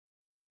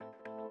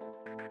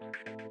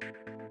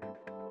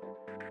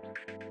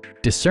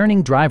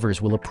Discerning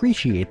drivers will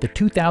appreciate the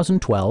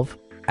 2012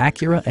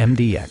 Acura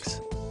MDX.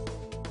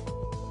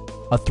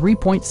 A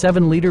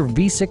 3.7-liter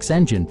V6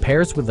 engine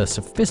pairs with a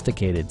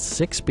sophisticated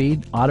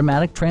 6-speed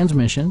automatic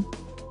transmission,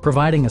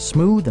 providing a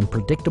smooth and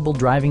predictable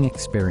driving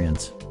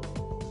experience.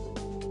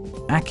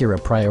 Acura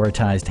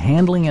prioritized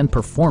handling and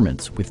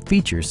performance with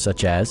features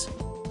such as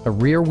a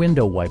rear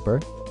window wiper,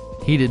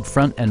 heated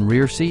front and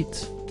rear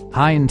seats,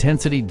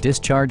 high-intensity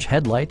discharge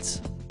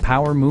headlights,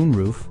 power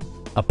moonroof,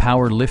 a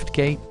power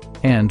liftgate,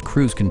 and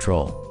cruise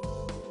control.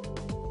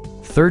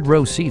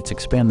 Third-row seats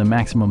expand the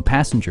maximum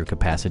passenger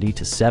capacity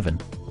to 7.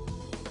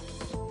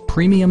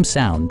 Premium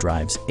sound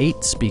drives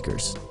 8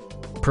 speakers,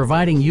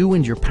 providing you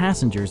and your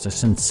passengers a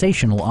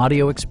sensational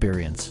audio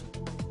experience.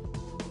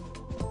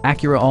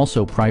 Acura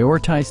also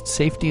prioritized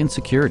safety and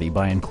security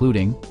by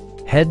including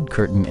head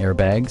curtain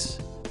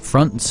airbags,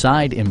 front and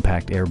side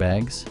impact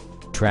airbags,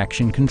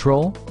 traction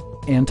control,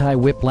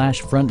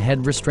 anti-whiplash front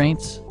head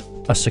restraints,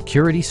 a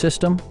security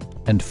system,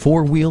 and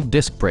 4-wheel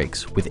disc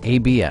brakes with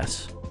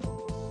ABS.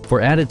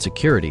 For added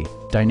security,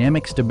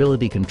 dynamic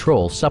stability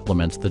control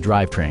supplements the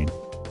drivetrain.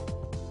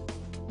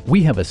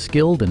 We have a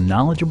skilled and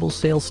knowledgeable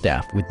sales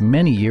staff with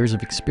many years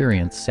of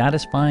experience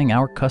satisfying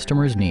our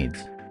customers'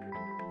 needs.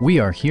 We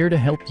are here to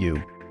help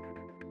you.